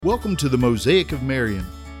Welcome to the Mosaic of Marion,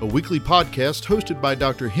 a weekly podcast hosted by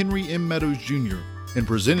Dr. Henry M. Meadows Jr. and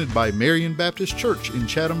presented by Marion Baptist Church in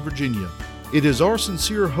Chatham, Virginia. It is our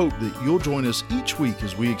sincere hope that you'll join us each week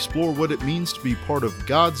as we explore what it means to be part of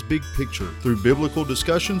God's big picture through biblical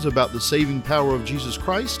discussions about the saving power of Jesus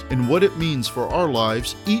Christ and what it means for our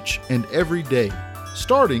lives each and every day,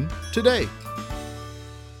 starting today.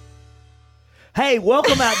 Hey,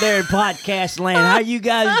 welcome out there in podcast land. How you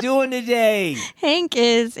guys doing today? Hank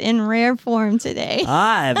is in rare form today.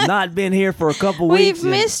 I have not been here for a couple weeks.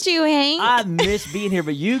 We've missed you, Hank. I miss being here,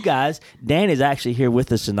 but you guys, Dan is actually here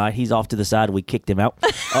with us tonight. He's off to the side. We kicked him out,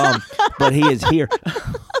 but he is here.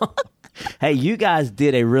 Hey, you guys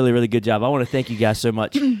did a really, really good job. I want to thank you guys so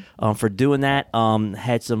much for doing that.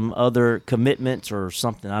 Had some other commitments or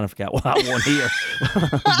something. I forgot why I wasn't here,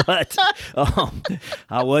 but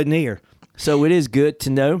I wasn't here. So it is good to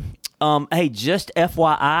know. Hey, just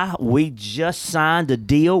FYI, we just signed a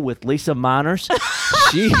deal with Lisa Miners.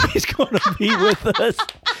 She's going to be with us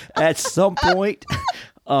at some point.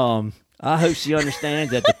 I hope she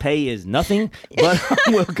understands that the pay is nothing, but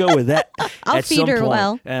we'll go with that. I'll feed her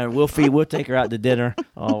well. And we'll take her out to dinner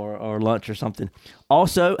or lunch or something.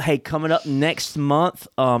 Also, hey, coming up next month,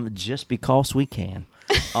 just because we can,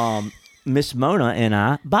 Miss Mona and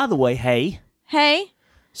I. By the way, hey.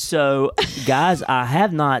 So, guys, I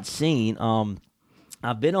have not seen,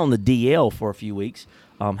 I've been on the DL for a few weeks,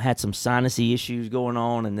 had some sinusy issues going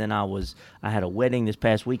on, and then I had a wedding this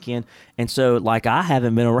past weekend, and so, I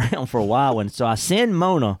haven't been around for a while, and so I send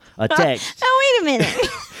Mona a text. Oh, wait a minute.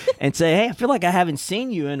 And say, hey, I feel like I haven't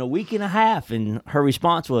seen you in a week and a half, and her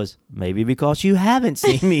response was, maybe because you haven't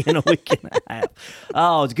seen me in a week and a half.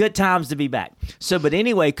 Oh, it's good times to be back. So, but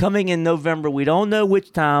anyway, coming in November, we don't know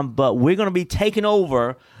which time, but we're going to be taken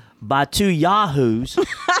over by two yahoos,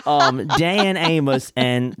 Dan Amos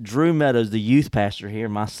and Drew Meadows, the youth pastor here,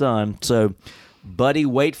 my son. So, buddy,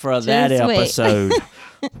 wait for that episode.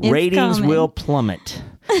 Ratings coming. will plummet.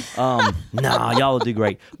 Y'all will do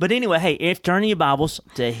great. But anyway, hey, if turning your Bibles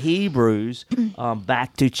to Hebrews,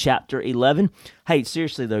 back to chapter 11. Hey,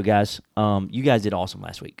 seriously though, guys, you guys did awesome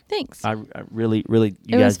last week. Thanks. I really, you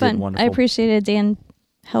it guys was fun. did wonderful. I appreciated Dan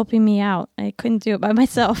helping me out. I couldn't do it by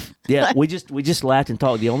myself. Yeah, we just laughed and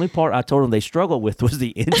talked. The only part I told them they struggled with was the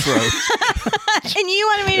intro. And you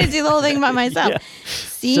wanted me to do the whole thing by myself. Yeah.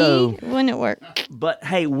 See, So, wouldn't it work? But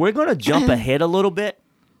hey, we're going to jump ahead a little bit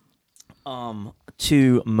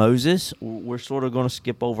to Moses. We're sort of going to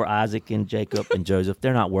skip over Isaac and Jacob and Joseph.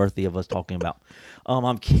 They're not worthy of us talking about.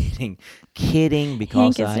 I'm kidding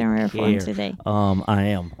because Hank is in rare form today. I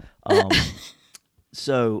am.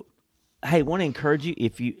 So, hey, I want to encourage you,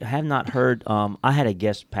 if you have not heard, I had a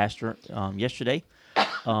guest pastor yesterday.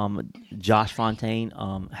 Josh Fontaine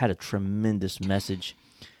had a tremendous message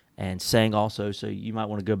and sang also, so you might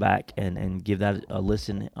want to go back and give that a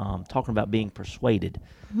listen, talking about being persuaded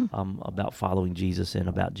about following Jesus and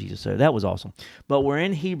about Jesus. So that was awesome. But we're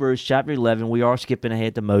in Hebrews chapter 11. We are skipping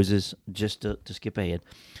ahead to Moses just to skip ahead.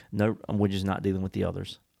 No, we're just not dealing with the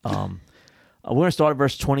others. We're going to start at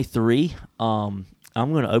verse 23. I'm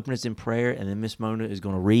going to open us in prayer, and then Miss Mona is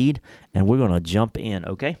going to read, and we're going to jump in,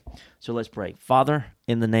 okay? So let's pray. Father,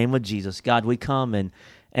 in the name of Jesus, God, we come,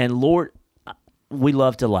 and Lord, we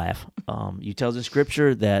love to laugh. You tell us in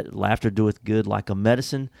Scripture that laughter doeth good like a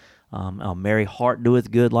medicine. A merry heart doeth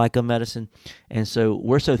good like a medicine. And so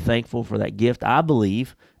we're so thankful for that gift. I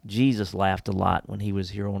believe Jesus laughed a lot when he was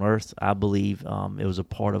here on earth. I believe it was a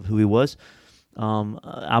part of who he was.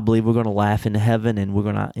 I believe we're going to laugh in heaven, and we're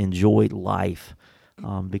going to enjoy life.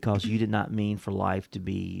 Because you did not mean for life to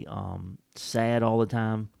be sad all the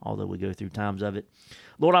time, although we go through times of it.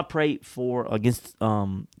 Lord, I pray against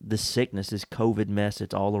this sickness, this COVID mess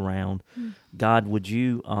that's all around. God, would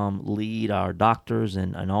you lead our doctors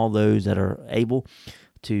and all those that are able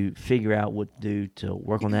to figure out what to do to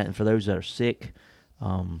work on that. And for those that are sick,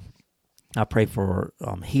 I pray for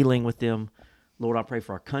healing with them. Lord, I pray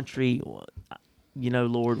for our country. You know,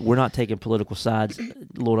 Lord, we're not taking political sides.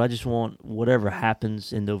 Lord, I just want whatever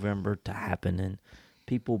happens in November to happen and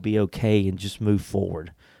people be okay and just move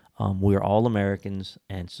forward. We're all Americans,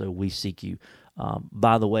 and so we seek you.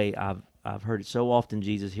 By the way, I've heard it so often,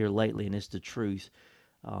 Jesus, here lately, and it's the truth.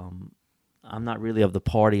 I'm not really of the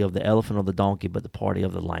party of the elephant or the donkey, but the party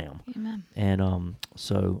of the lamb. Amen. And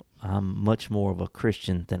so I'm much more of a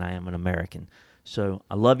Christian than I am an American. So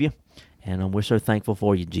I love you. And we're so thankful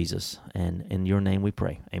for you, Jesus. And in your name we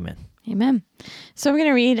pray. Amen. Amen. So we're going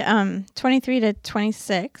to read 23 to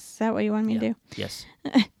 26. Is that what you want me to do? Yes.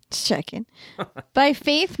 Just checking. By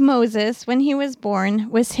faith, Moses, when he was born,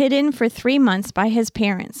 was hidden for 3 months by his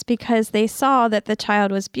parents because they saw that the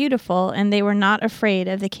child was beautiful and they were not afraid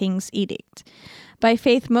of the king's edict. By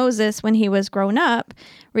faith, Moses, when he was grown up,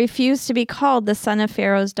 refused to be called the son of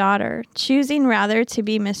Pharaoh's daughter, choosing rather to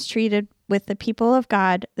be mistreated with the people of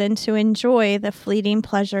God than to enjoy the fleeting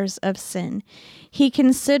pleasures of sin. He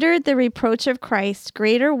considered the reproach of Christ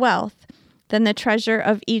greater wealth than the treasure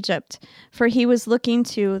of Egypt, for he was looking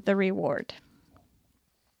to the reward.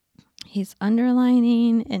 He's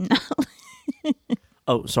underlining and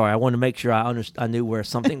Oh, sorry. I wanted to make sure I knew where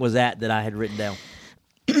something was at that I had written down.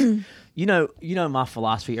 You know my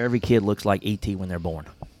philosophy. Every kid looks like E.T. when they're born.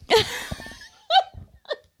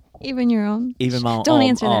 even your own. Even my own. Don't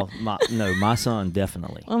answer that. My son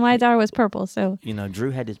definitely. Well, my daughter was purple, so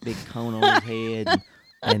Drew had this big cone on his head,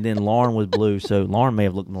 and then Lauren was blue. So Lauren may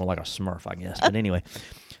have looked more like a Smurf, I guess. But anyway,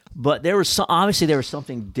 there was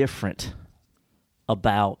something different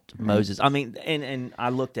about Moses. I mean, and I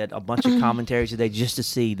looked at a bunch of commentaries today just to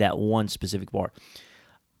see that one specific part.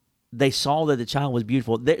 They saw that the child was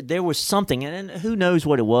beautiful. There was something, and who knows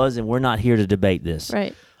what it was, and we're not here to debate this.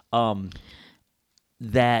 right.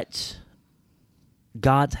 That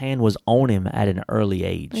God's hand was on him at an early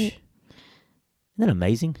age. Right. Isn't that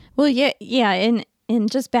amazing? Well, yeah, and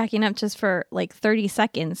just backing up just for like 30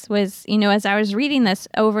 seconds was, as I was reading this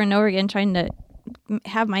over and over again, trying to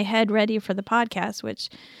have my head ready for the podcast, which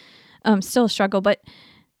still struggle, but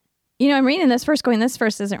I'm reading this verse going, this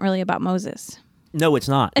verse isn't really about Moses. No, it's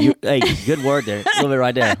not. Hey, good word there. A little bit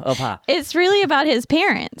right there, up high. It's really about his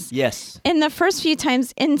parents. Yes. And the first few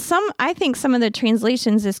times, I think some of the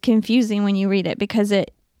translations is confusing when you read it because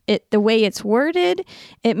the way it's worded,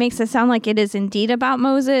 it makes it sound like it is indeed about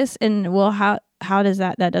Moses. And well, how does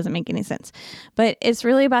that doesn't make any sense. But it's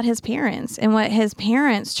really about his parents and what his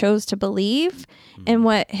parents chose to believe and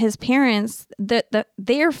what his parents,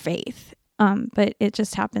 their faith. But it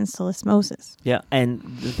just happens to list Moses. Yeah, and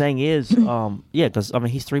the thing is, because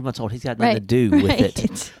he's 3 months old. He's got nothing to do with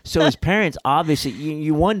it. So his parents, obviously,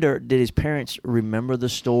 you wonder, did his parents remember the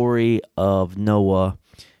story of Noah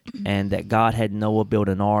and that God had Noah build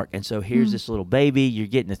an ark? And so here's this little baby. You're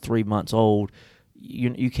getting to 3 months old.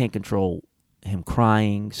 You can't control him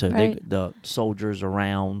crying. So the soldiers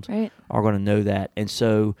around are going to know that. And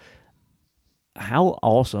so how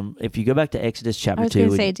awesome, if you go back to Exodus chapter 2. I was going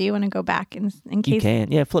to say, do you want to go back in case? You can.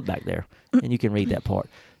 Yeah, flip back there, and you can read that part.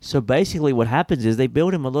 So basically what happens is they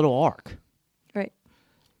build him a little ark. Right.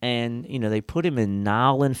 And, they put him in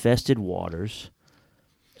Nile-infested waters.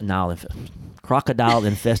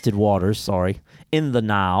 Crocodile-infested waters, sorry. In the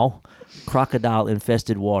Nile.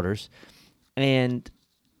 Crocodile-infested waters. And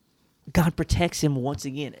God protects him once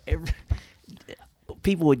again.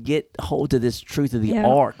 People would get hold of this truth of the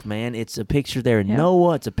ark, man. It's a picture there in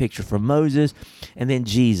Noah. It's a picture for Moses. And then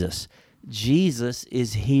Jesus. Jesus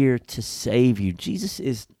is here to save you. Jesus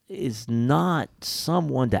is not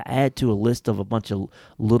someone to add to a list of a bunch of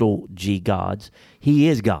little g gods. He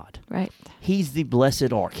is God. Right. He's the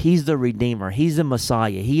blessed ark. He's the Redeemer. He's the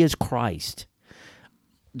Messiah. He is Christ.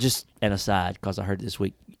 Just an aside, because I heard this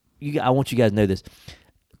week. I want you guys to know this.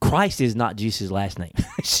 Christ is not Jesus' last name.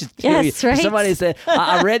 Yes, right. Somebody said,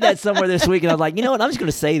 I read that somewhere this week, and I was like, you know what? I'm just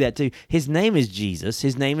going to say that too. His name is Jesus.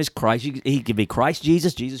 His name is Christ. He could be Christ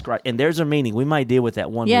Jesus, Jesus Christ. And there's a meaning. We might deal with that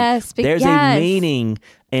one week. There's a meaning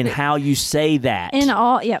in how you say that. In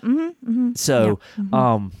all, So,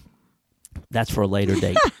 that's for a later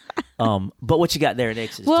date. But what you got there in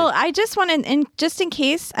Exodus? Well, I just wanted, and just in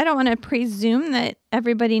case, I don't want to presume that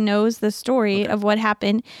everybody knows the story of what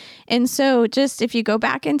happened. And so just if you go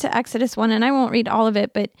back into Exodus 1, and I won't read all of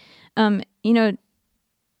it, but, of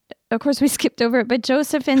course we skipped over it, but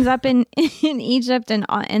Joseph ends up in Egypt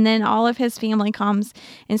and then all of his family comes.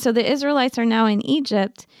 And so the Israelites are now in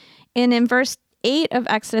Egypt. And in verse 8 of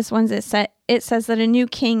Exodus 1, it says that a new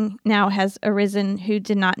king now has arisen who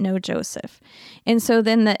did not know Joseph. And so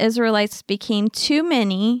then the Israelites became too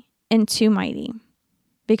many and too mighty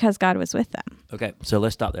because God was with them. Okay, so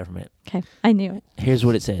let's stop there for a minute. Okay, I knew it. Here's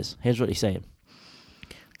what it says. Here's what he's saying.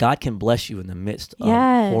 God can bless you in the midst of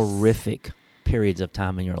horrific periods of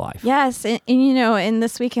time in your life. Yes, and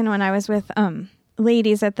this weekend when I was with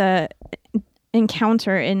ladies at the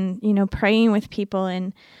encounter and praying with people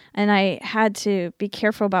and I had to be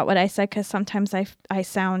careful about what I said because sometimes I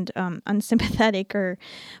sound unsympathetic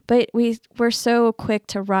but we're so quick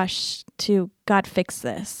to rush to God fix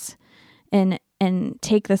this and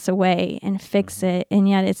take this away and fix it, and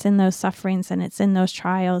yet it's in those sufferings and it's in those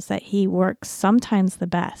trials that he works sometimes the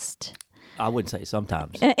best. I wouldn't say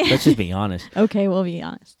sometimes. Let's just be honest. Okay, we'll be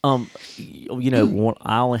honest. I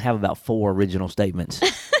only have about 4 original statements.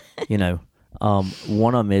 You know,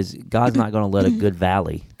 one of them is God's not going to let a good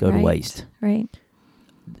valley go to waste. Right.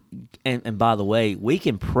 And by the way, we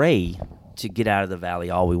can pray to get out of the valley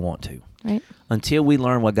all we want to. Right. Until we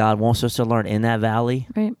learn what God wants us to learn in that valley,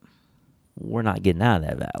 Right. we're not getting out of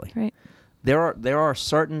that valley. Right. There are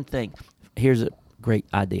certain things. Here's a great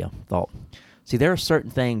thought. See, there are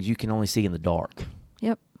certain things you can only see in the dark.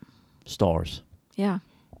 Yep. Stars. Yeah.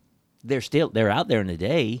 They're out there in the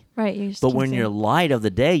day. Right. You just But can't when see you're it. light of the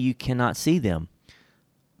day, you cannot see them.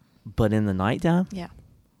 But in the nighttime, Yeah.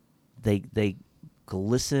 they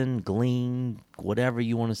glisten, gleam, whatever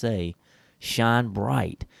you want to say, shine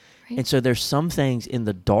bright. Right. And so there's some things in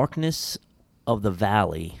the darkness of the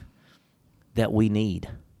valley that we need.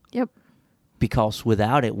 Yep. Because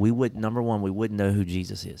without it, we wouldn't know who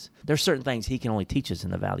Jesus is. There's certain things he can only teach us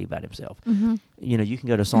in the valley about himself. Mm-hmm. You know, you can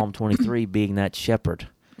go to Psalm 23, being that shepherd.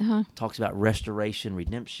 Uh-huh. Talks about restoration,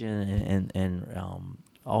 redemption, and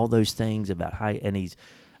all those things about how, and he's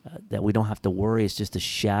that we don't have to worry. It's just a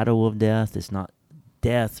shadow of death. It's not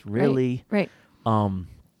death, really. Right.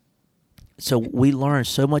 So we learn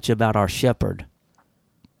so much about our shepherd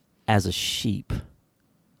as a sheep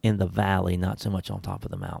in the valley, not so much on top of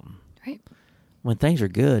the mountain. Right. When things are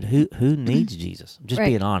good, who needs Jesus? I'm just Right.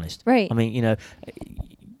 being honest. Right. I mean, you know,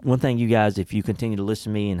 one thing, you guys, if you continue to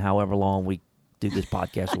listen to me and however long we do this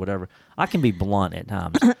podcast or whatever, I can be blunt at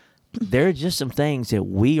times. There are just some things that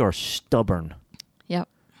we are stubborn. Yep.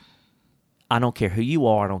 I don't care who you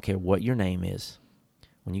are. I don't care what your name is.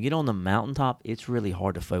 When you get on the mountaintop, it's really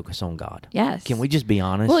hard to focus on God. Yes. Can we just be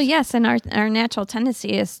honest? Well, yes, and our natural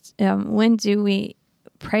tendency is when do we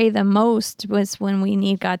pray the most was when we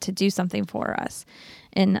need God to do something for us,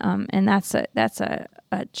 and that's a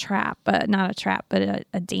trap, but not a trap, but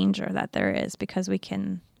a danger that there is, because we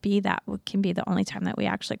can be the only time that we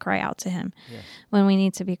actually cry out to Him, when we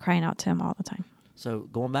need to be crying out to Him all the time. So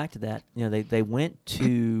going back to that, you know, they went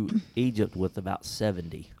to Egypt with about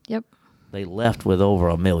 70. Yep. They left with over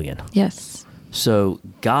 1 million. Yes. So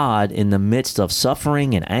God, in the midst of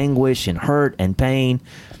suffering and anguish and hurt and pain,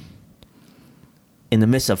 in the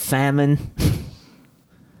midst of famine,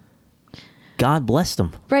 God blessed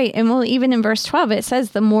them. Right. And well, even in verse 12, it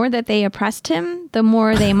says the more that they oppressed him, the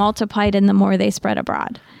more they multiplied and the more they spread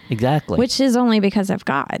abroad. Exactly. Which is only because of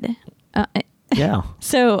God. Yeah.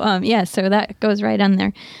 So, so that goes right on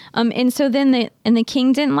there. And so then the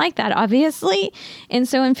king didn't like that, obviously. And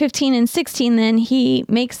so in 15 and 16, then he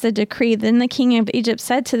makes the decree. Then the king of Egypt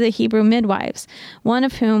said to the Hebrew midwives, one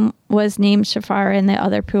of whom was named Shaphrah and the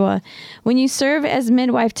other Puah, when you serve as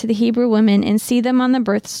midwife to the Hebrew women and see them on the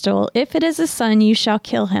birth stool, if it is a son, you shall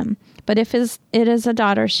kill him. But if it is a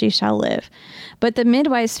daughter, she shall live. But the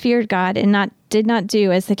midwives feared God and did not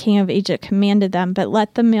do as the king of Egypt commanded them, but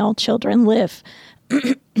let the male children live.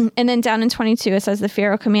 And then down in 22, it says, the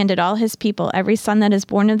Pharaoh commanded all his people, every son that is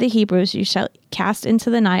born of the Hebrews you shall cast into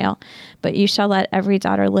the Nile, but you shall let every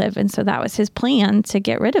daughter live. And so that was his plan, to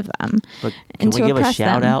get rid of them. But can we give a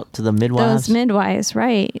shout out to the midwives? Those midwives,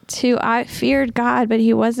 right. I feared God, but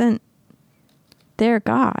he wasn't their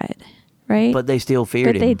God, right? But they still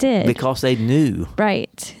feared him. They did. Because they knew.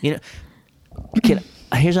 Right. You know,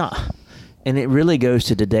 and it really goes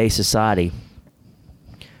to today's society.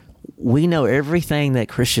 We know everything that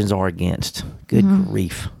Christians are against. Good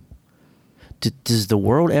grief. Does the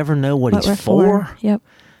world ever know what he's for? Yep.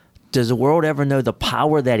 Does the world ever know the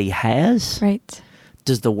power that he has? Right.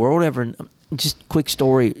 Does the world ever... Just quick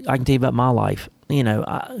story I can tell you about my life. You know,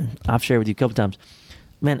 I've shared with you a couple times.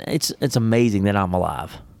 Man, it's amazing that I'm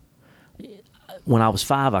alive. When I was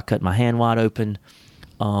 5, I cut my hand wide open.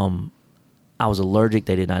 I was allergic.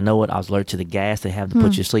 They did not know it. I was allergic to the gas. They have to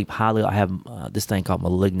put you to sleep highly. I have this thing called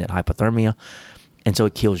malignant hypothermia, and so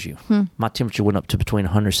it kills you. My temperature went up to between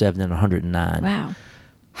 107 and 109. Wow.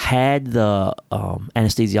 Had the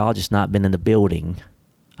anesthesiologist not been in the building,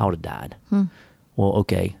 I would have died. Well,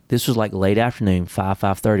 okay. This was like late afternoon,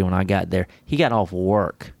 5:30 when I got there. He got off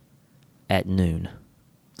work at noon.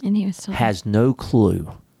 And he was still Has no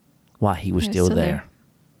clue why he was still there.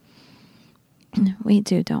 We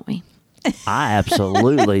do, don't we? I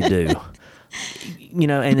absolutely do. You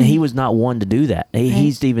know, and he was not one to do that.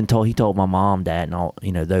 He told my mom, dad, and all,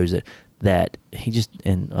 you know, those that he just,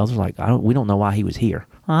 and others were like, we don't know why he was here.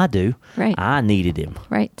 I do. Right. I needed him.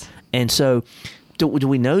 Right. And so do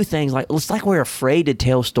we know things like, it's like we're afraid to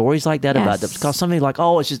tell stories like that about them, because somebody's like,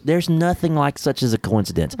 it's just, there's nothing like such as a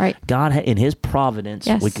coincidence. Right. God, in his providence,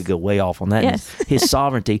 we could go way off on that. Yes. His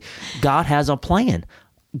sovereignty, God has a plan.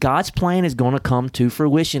 God's plan is going to come to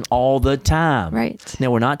fruition all the time. Right.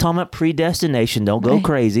 Now, we're not talking about predestination. Don't go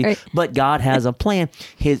crazy. Right. But God has a plan.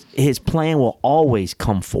 His plan will always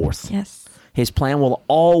come forth. Yes. His plan will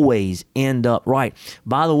always end up right.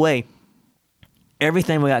 By the way,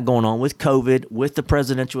 everything we got going on with COVID, with the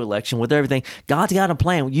presidential election, with everything, God's got a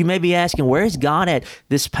plan. You may be asking, where is God at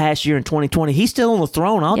this past year in 2020? He's still on the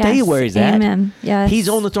throne. I'll tell you where he's at. Amen. Yes. He's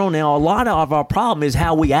on the throne. Now, a lot of our problem is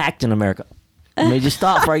how we act in America. Let me just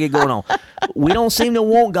stop before I get going on. We don't seem to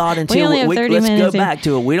want God until only have 30 let's go minutes here. back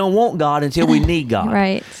to it. We don't want God until we need God.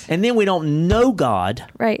 Right. And then we don't know God.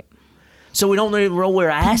 Right. So we don't know what we're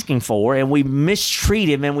asking for, and we mistreat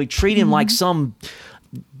him, and we treat him like some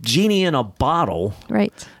genie in a bottle.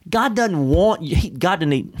 Right. God doesn't want you. God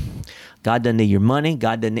doesn't need your money.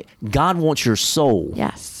 God wants your soul.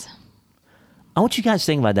 Yes. I want you guys to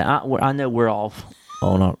think about that. I know we're off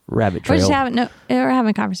on a rabbit trail. We're having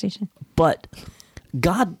a conversation. But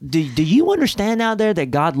God, do you understand out there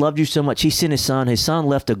that God loved you so much? He sent his son. His son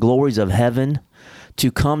left the glories of heaven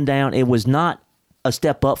to come down. It was not a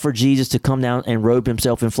step up for Jesus to come down and robe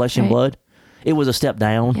himself in flesh and blood. It was a step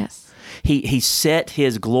down. Yes. He set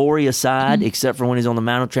his glory aside, except for when he's on the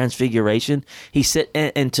Mount of Transfiguration. He set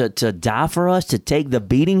and to die for us, to take the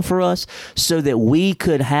beating for us, so that we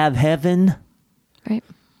could have heaven. Right.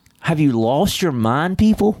 Have you lost your mind,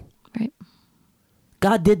 people? Right.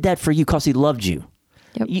 God did that for you because he loved you.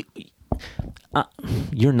 Yep.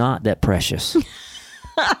 You're not that precious.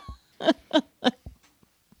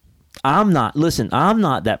 I'm not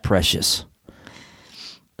that precious.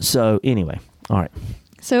 So anyway, all right.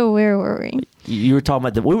 So where were we? We were talking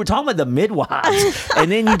about the midwives,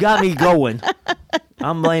 and then you got me going.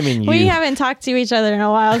 I'm blaming you. We haven't talked to each other in a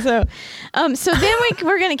while, so then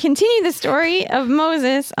we're going to continue the story of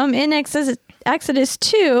Moses. In Exodus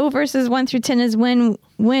 2 verses 1 through 10 is when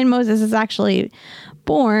Moses is actually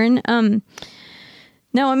born.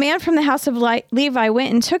 Now a man from the house of Levi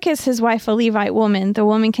went and took as his wife a Levite woman. The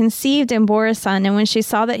woman conceived and bore a son, and when she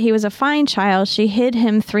saw that he was a fine child, she hid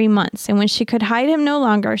him 3 months. And when she could hide him no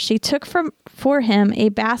longer, she took for him a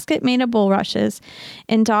basket made of bulrushes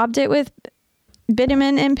and daubed it with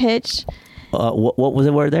bitumen and pitch. What was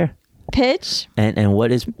the word there? Pitch. And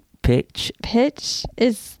what is pitch? Pitch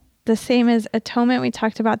is the same as atonement. We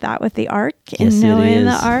talked about that with the ark Yes, and Noah it is. in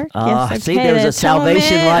the ark. Yes, okay, See, there's a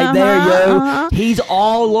salvation right there, yo. He's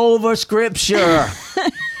all over Scripture.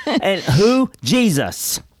 And who?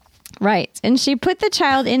 Jesus. Right. And she put the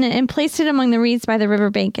child in it and placed it among the reeds by the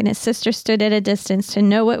riverbank, and his sister stood at a distance to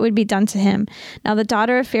know what would be done to him. Now the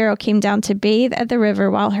daughter of Pharaoh came down to bathe at the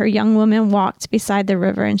river while her young woman walked beside the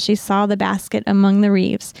river, and she saw the basket among the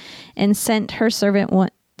reeds and sent her servant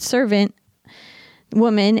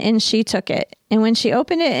woman, and she took it. And when she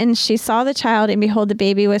opened it and she saw the child, and behold, the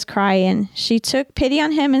baby was crying, she took pity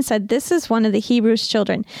on him and said, "This is one of the Hebrews'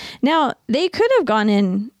 children." Now they could have gone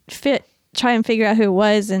and try and figure out who it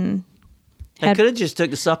was, and They could have just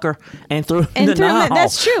took the sucker and threw him in the Nile.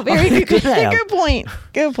 That's true. Very good. Good point.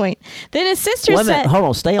 Good point. Then his sister Wait a minute. said, Hold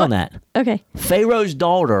on. Stay on that. Okay. Pharaoh's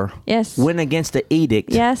daughter went against the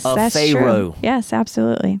edict Yes, of that's Pharaoh. true. Yes,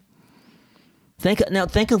 absolutely.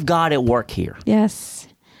 Think of God at work here. Yes.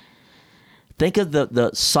 Think of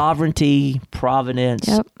the sovereignty, providence,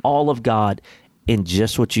 all of God in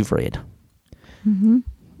just what you've read. Mm-hmm.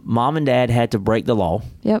 Mom and dad had to break the law.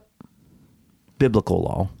 Yep. Biblical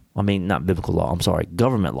law. I mean, not biblical law. I'm sorry.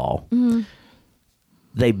 Government law. Mm-hmm.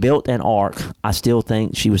 They built an ark. I still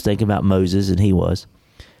think she was thinking about Moses, and he was.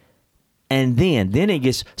 And then it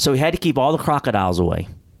gets, so he had to keep all the crocodiles away.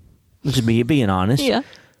 Just being honest. Yeah.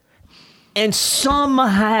 And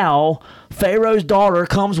somehow Pharaoh's daughter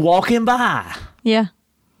comes walking by. Yeah.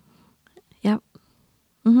 Yep.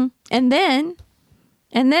 Mm-hmm.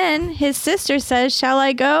 And then his sister says, "Shall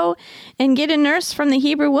I go and get a nurse from the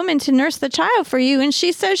Hebrew woman to nurse the child for you?" And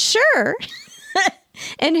she says, "Sure."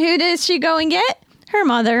 And who does she go and get? Her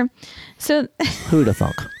mother. So who'd have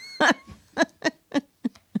thunk?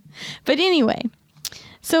 But anyway,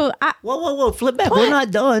 so whoa, flip back. What? We're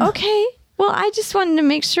not done. Okay. Well, I just wanted to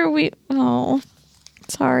make sure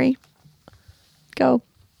sorry. Go.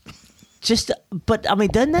 But I mean,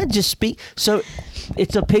 doesn't that just speak? So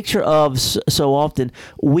it's a picture of so often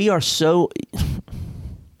we are so,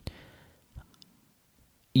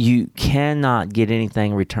 you cannot get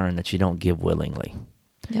anything in return that you don't give willingly.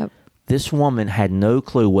 Yep. This woman had no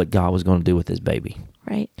clue what God was going to do with this baby.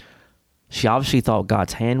 Right. She obviously thought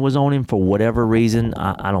God's hand was on him for whatever reason.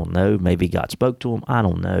 I don't know. Maybe God spoke to him. I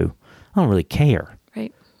don't know. I don't really care.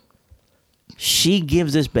 Right. She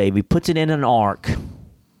gives this baby, puts it in an ark,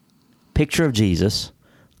 picture of Jesus,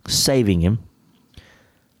 saving him.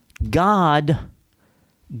 God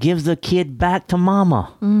gives the kid back to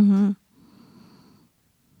mama. Mm-hmm.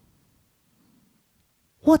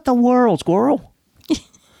 What the world, squirrel?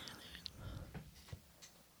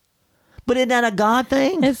 But isn't that a God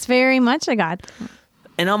thing? It's very much a God thing.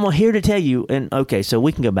 And I'm here to tell you, and okay, so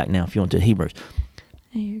we can go back now if you want to Hebrews.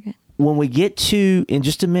 Oh, you're good. When we get to, in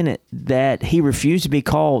just a minute, that he refused to be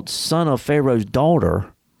called son of Pharaoh's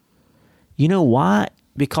daughter, you know why?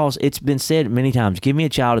 Because it's been said many times, give me a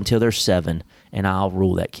child until they're 7 and I'll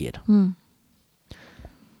rule that kid.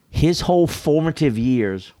 His whole formative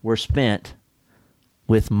years were spent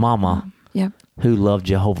with mama Yep. who loved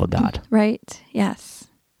Jehovah God. Right. Yes.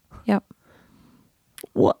 Yep.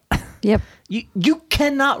 What? Yep. You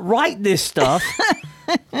cannot write this stuff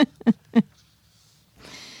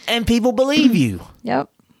and people believe you. Yep.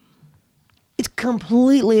 It's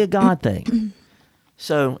completely a God thing.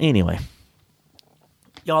 So anyway,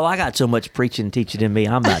 y'all, I got so much preaching and teaching in me,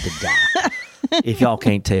 I'm about to die. If y'all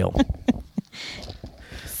can't tell.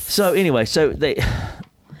 So anyway, so they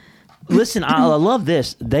listen. I love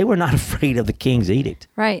this. They were not afraid of the king's edict.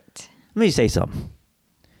 Right. Let me say something.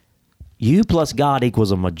 You plus God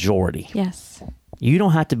equals a majority. Yes. You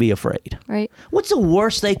don't have to be afraid. Right. What's the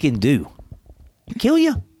worst they can do? Kill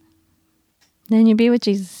you? Then you be with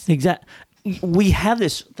Jesus. Exactly. We have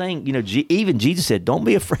this thing, you know, even Jesus said, don't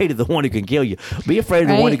be afraid of the one who can kill you. Be afraid of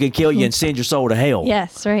the one who can kill you and send your soul to hell.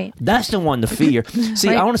 Yes, right. That's the one to fear. See,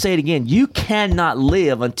 Right. I want to say it again. You cannot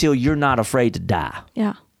live until you're not afraid to die.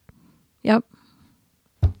 Yeah. Yep.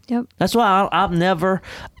 Yep. That's why I've never,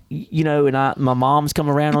 you know, and my mom's come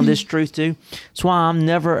around on this truth too. That's why I'm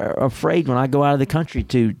never afraid when I go out of the country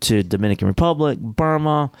to Dominican Republic,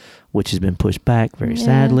 Burma, which has been pushed back very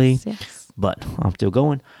sadly, Yes. but I'm still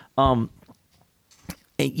going.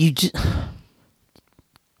 You just,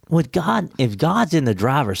 with God, if God's in the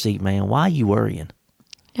driver's seat, man, why are you worrying?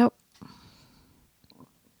 Yep.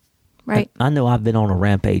 Right. I know I've been on a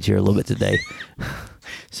rampage here a little bit today.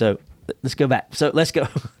 So let's go back. So let's go.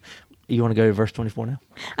 You want to go to verse 24 now?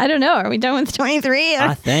 I don't know. Are we done with 23?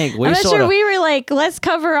 I think we I'm not sort sure. of. We were like, let's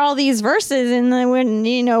cover all these verses, and then when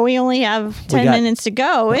we only have 10 got- minutes to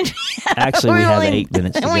go. And Actually, we have 8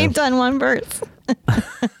 minutes to and go. we've done one verse.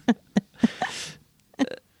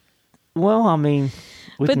 Well, I mean,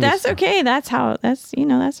 we But can that's just- okay. That's all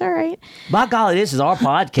right. By golly, this is our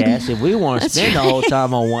podcast. If we want to spend the whole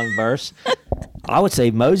time on one verse, I would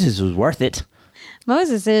say Moses was worth it.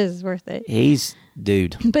 Moses is worth it. He's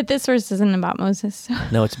dude. But this verse isn't about Moses. So.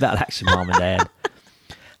 No, it's about actually mom and dad.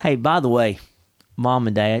 Hey, by the way, mom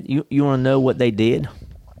and dad, you want to know what they did?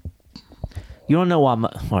 You want to know why? All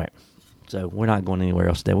right. So we're not going anywhere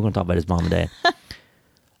else today. We're going to talk about his mom and dad.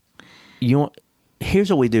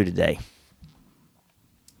 Here's what we do today.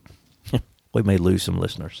 We may lose some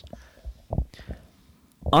listeners.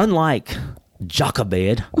 Unlike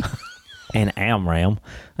Jochebed and Amram,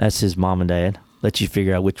 that's his mom and dad. Let you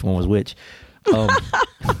figure out which one was which.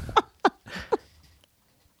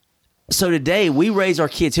 So today we raise our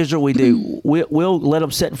kids. Here's what we do. We'll let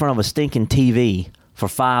them sit in front of a stinking TV for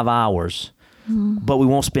 5 hours. But we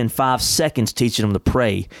won't spend 5 seconds teaching them to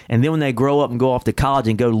pray. And then when they grow up and go off to college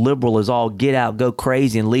and go liberal as all get out, go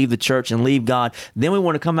crazy and leave the church and leave God, then we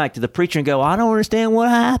want to come back to the preacher and go, I don't understand what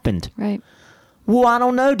happened. Right. Well, I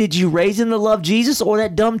don't know. Did you raise them to love Jesus or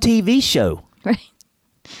that dumb TV show? Right.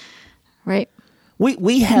 Right.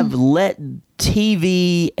 We have let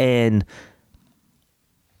TV and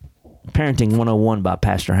Parenting 101 by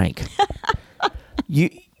Pastor Hank. You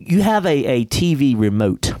have a TV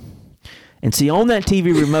remote. And see, on that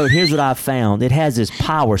TV remote, here's what I found. It has this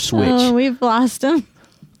power switch. Oh, we've lost him.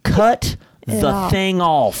 Cut the Yeah. thing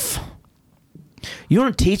off. You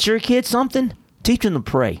want to teach your kids something? Teach them to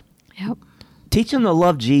pray. Yep. Teach them to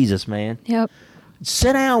love Jesus, man. Yep.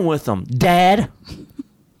 Sit down with them. Dad,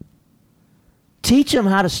 teach them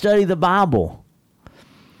how to study the Bible.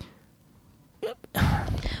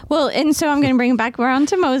 Well, and so I'm going to bring it back around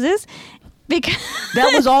to Moses because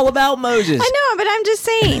That was all about Moses. I know, but I'm just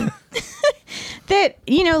saying that,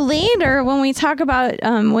 later when we talk about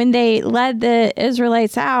when they led the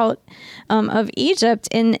Israelites out of Egypt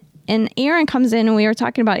and Aaron comes in, and we were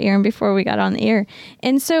talking about Aaron before we got on the air.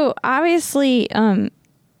 And so obviously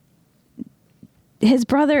his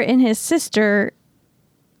brother and his sister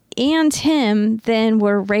and him then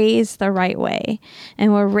were raised the right way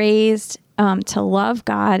and were raised to love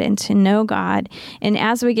God and to know God. And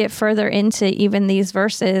as we get further into even these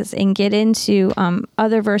verses and get into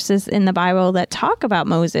other verses in the Bible that talk about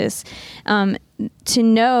Moses, to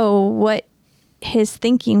know what his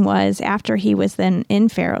thinking was after he was then in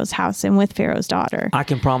Pharaoh's house and with Pharaoh's daughter. I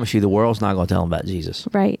can promise you the world's not going to tell them about Jesus.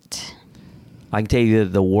 Right. I can tell you that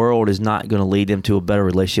the world is not going to lead them to a better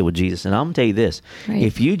relationship with Jesus. And I'm going to tell you this. Right.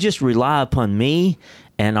 If you just rely upon me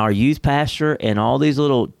and our youth pastor and all these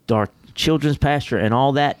little children's pastor and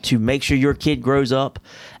all that to make sure your kid grows up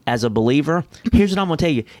as a believer, here's what I'm going to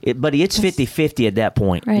tell you, buddy, it's 50-50 at that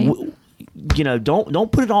point. Right.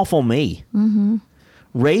 Don't put it off on me. Mm-hmm.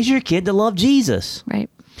 Raise your kid to love Jesus. Right.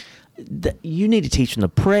 You need to teach them to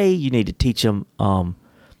pray. You need to teach them. Well,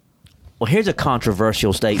 here's a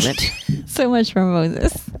controversial statement. So much for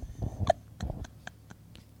Moses.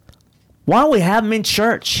 Why don't we have them in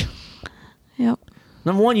church? Yep.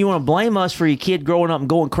 Number one, you want to blame us for your kid growing up and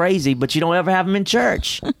going crazy, but you don't ever have them in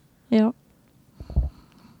church. Yep.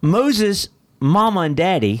 Moses' mama and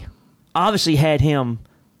daddy obviously had him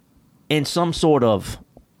in some sort of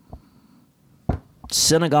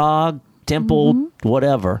synagogue, temple,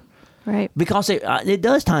 whatever. Right. Because it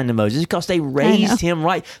does tie into Moses, because they raised him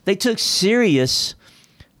right. They took serious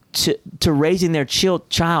to raising their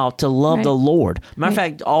child to love the Lord. Matter of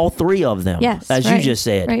fact, all three of them, as you just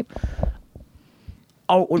said. Right.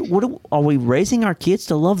 Are we raising our kids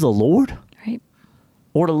to love the Lord? Right.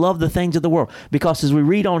 Or to love the things of the world? Because as we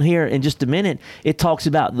read on here in just a minute, it talks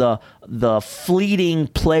about the fleeting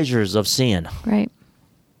pleasures of sin. Right.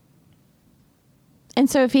 And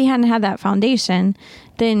so if he hadn't had that foundation,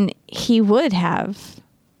 then he would have,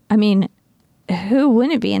 I mean, who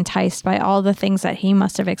wouldn't be enticed by all the things that he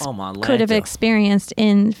must have could have experienced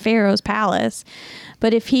in Pharaoh's palace?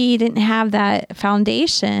 But if he didn't have that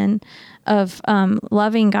foundation of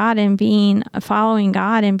loving God and following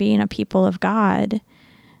God and being a people of God,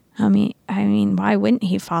 I mean, why wouldn't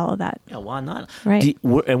he follow that? Yeah, why not? Right.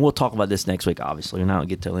 And we'll talk about this next week, obviously, and I don't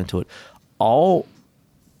get too into it. All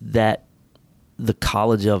that the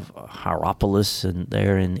College of Hierapolis and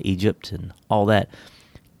there in Egypt and all that,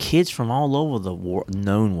 kids from all over the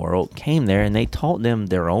known world came there, and they taught them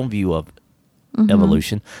their own view of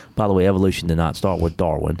evolution. By the way, evolution did not start with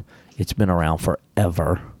Darwin. It's been around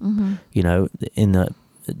forever. You know, in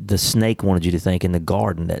the snake wanted you to think in the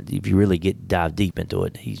garden that if you really dive deep into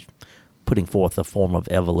it, he's putting forth a form of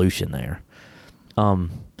evolution there.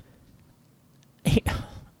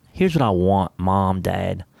 Here's what I want, Mom,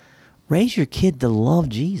 Dad. Raise your kid to love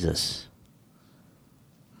Jesus.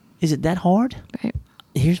 Is it that hard? Right.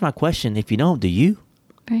 Here's my question. If you don't, do you?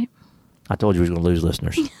 Right. I told you we were going to lose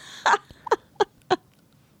listeners.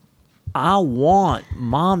 I want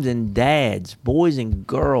moms and dads, boys and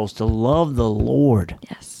girls, to love the Lord.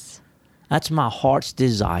 Yes. That's my heart's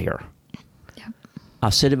desire. Yep.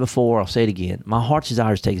 I've said it before. I'll say it again. My heart's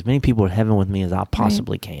desire is to take as many people to heaven with me as I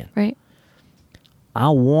possibly can. Right. I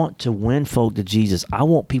want to win folk to Jesus. I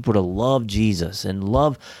want people to love Jesus and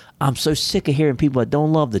love. I'm so sick of hearing people that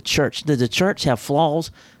don't love the church. Does the church have flaws?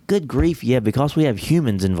 Good grief, yeah, because we have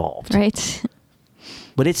humans involved. Right.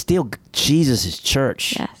 But it's still Jesus'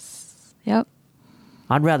 church. Yes. Yep.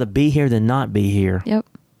 I'd rather be here than not be here. Yep.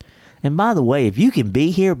 And by the way, if you can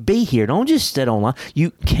be here, be here. Don't just sit online.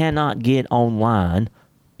 You cannot get online.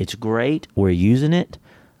 It's great. We're using it.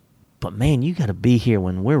 But, man, you got to be here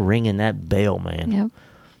when we're ringing that bell, man. Yep.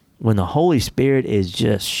 When the Holy Spirit is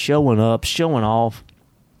just showing up, showing off,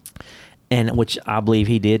 and which I believe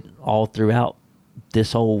he did all throughout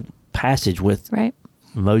this whole passage with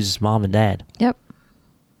Moses' mom and dad. Yep.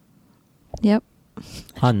 Yep.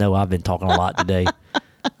 I know I've been talking a lot today.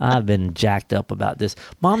 I've been jacked up about this.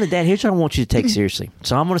 Mom and Dad, here's what I want you to take seriously.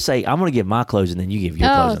 So I'm going to give my closing, then you give your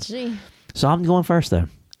closing. Gee. So I'm going first, though.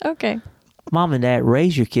 Okay. Mom and Dad,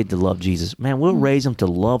 raise your kid to love Jesus. Man, we'll raise them to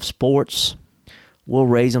love sports. We'll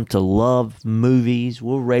raise them to love movies.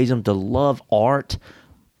 We'll raise them to love art,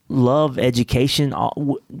 love education,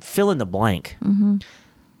 fill in the blank. Mm-hmm.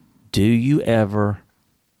 Do you ever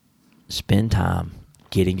spend time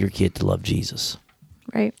getting your kid to love Jesus?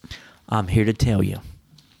 Right. I'm here to tell you.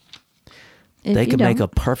 They could make a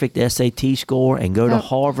perfect SAT score and go to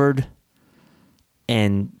Harvard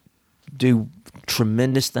and do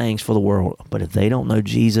tremendous things for the world. But if they don't know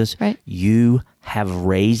Jesus, you have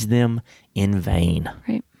raised them in vain.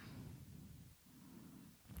 Right.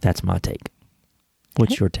 That's my take.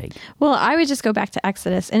 What's your take? Well, I would just go back to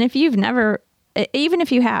Exodus. And if you've never, even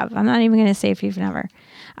if you have, I'm not even going to say if you've never,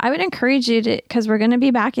 I would encourage you to, because we're going to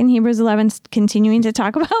be back in Hebrews 11 continuing to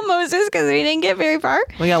talk about Moses because we didn't get very far.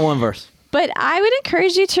 We got one verse. But I would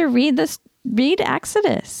encourage you to read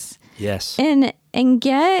Exodus. Yes. And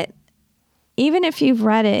get, even if you've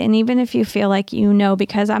read it and even if you feel like you know,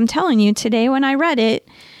 because I'm telling you today when I read it,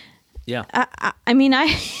 I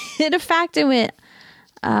hit a fact and went,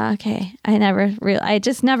 okay, I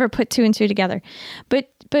just never put two and two together. But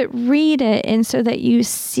read it, and so that you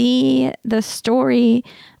see the story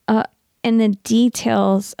and the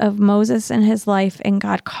details of Moses and his life and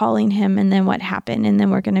God calling him and then what happened. And then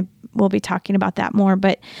we'll be talking about that more.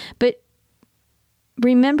 But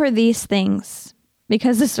remember these things,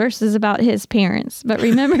 because this verse is about his parents. But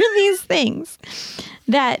remember these things,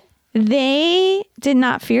 that they did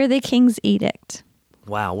not fear the king's edict.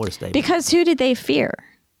 Wow, what a statement. Because who did they fear?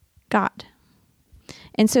 God.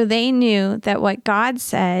 And so they knew that what God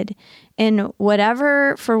said, and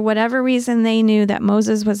for whatever reason, they knew that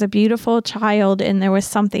Moses was a beautiful child and there was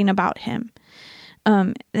something about him.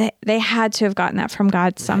 They had to have gotten that from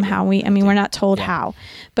God somehow. We're not told how,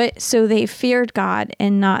 but so they feared God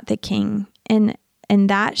and not the king. And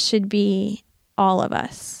that should be all of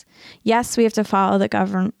us. Yes, we have to follow the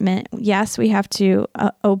government. Yes, we have to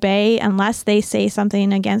obey unless they say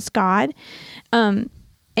something against God.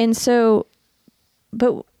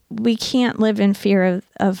 But we can't live in fear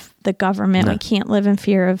of the government. No. We can't live in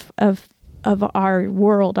fear of our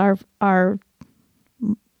world, the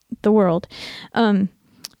world. And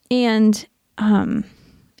they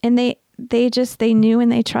knew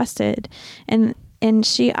and they trusted. And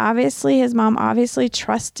his mom obviously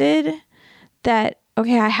trusted that,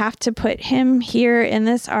 okay, I have to put him here in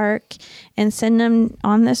this ark and send him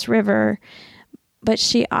on this river. But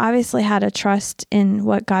she obviously had a trust in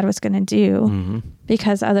what God was going to do,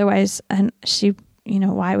 because otherwise, and she,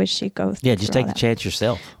 why would she go through just take the chance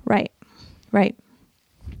yourself. Right.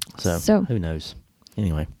 So who knows?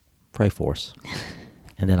 Anyway, pray for us,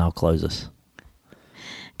 and then I'll close us.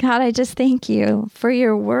 God, I just thank you for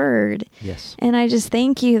your word. Yes. And I just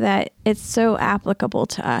thank you that it's so applicable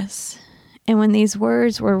to us. And when these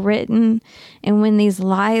words were written and when these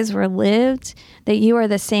lies were lived, that you are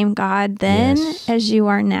the same God then as you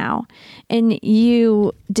are now. And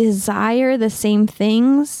you desire the same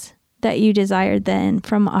things that you desired then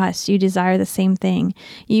from us. You desire the same thing.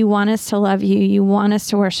 You want us to love you. You want us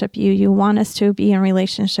to worship you. You want us to be in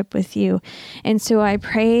relationship with you. And so I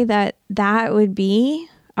pray that that would be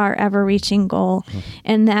our ever-reaching goal,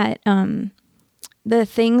 and that the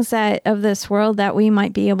things of this world that we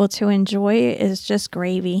might be able to enjoy is just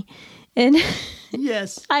gravy. And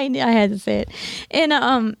yes, I had to say it.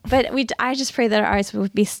 And but I just pray that our eyes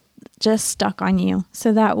would be just stuck on you,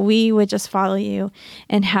 so that we would just follow you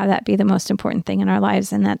and have that be the most important thing in our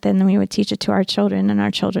lives, and that then we would teach it to our children and our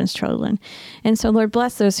children's children. And so, Lord,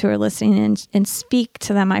 bless those who are listening and speak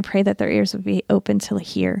to them. I pray that their ears would be open to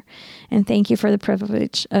hear. And thank you for the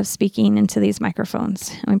privilege of speaking into these microphones.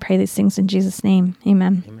 And we pray these things in Jesus' name.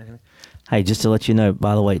 Amen. Amen. Hey, just to let you know,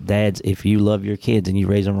 by the way, dads, if you love your kids and you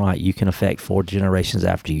raise them right, you can affect 4 generations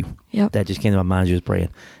after you. Yep. That just came to my mind as you was praying.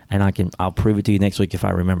 And I'll prove it to you next week if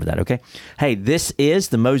I remember that, okay? Hey, this is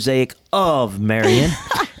the Mosaic of Marion,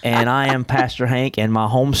 and I am Pastor Hank, and my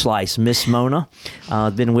home slice, Miss Mona,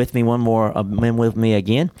 been with me been with me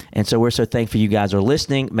again. And so we're so thankful you guys are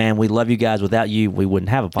listening. Man, we love you guys. Without you, we wouldn't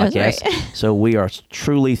have a podcast. Right. So we are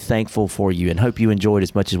truly thankful for you and hope you enjoyed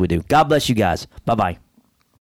as much as we do. God bless you guys. Bye-bye.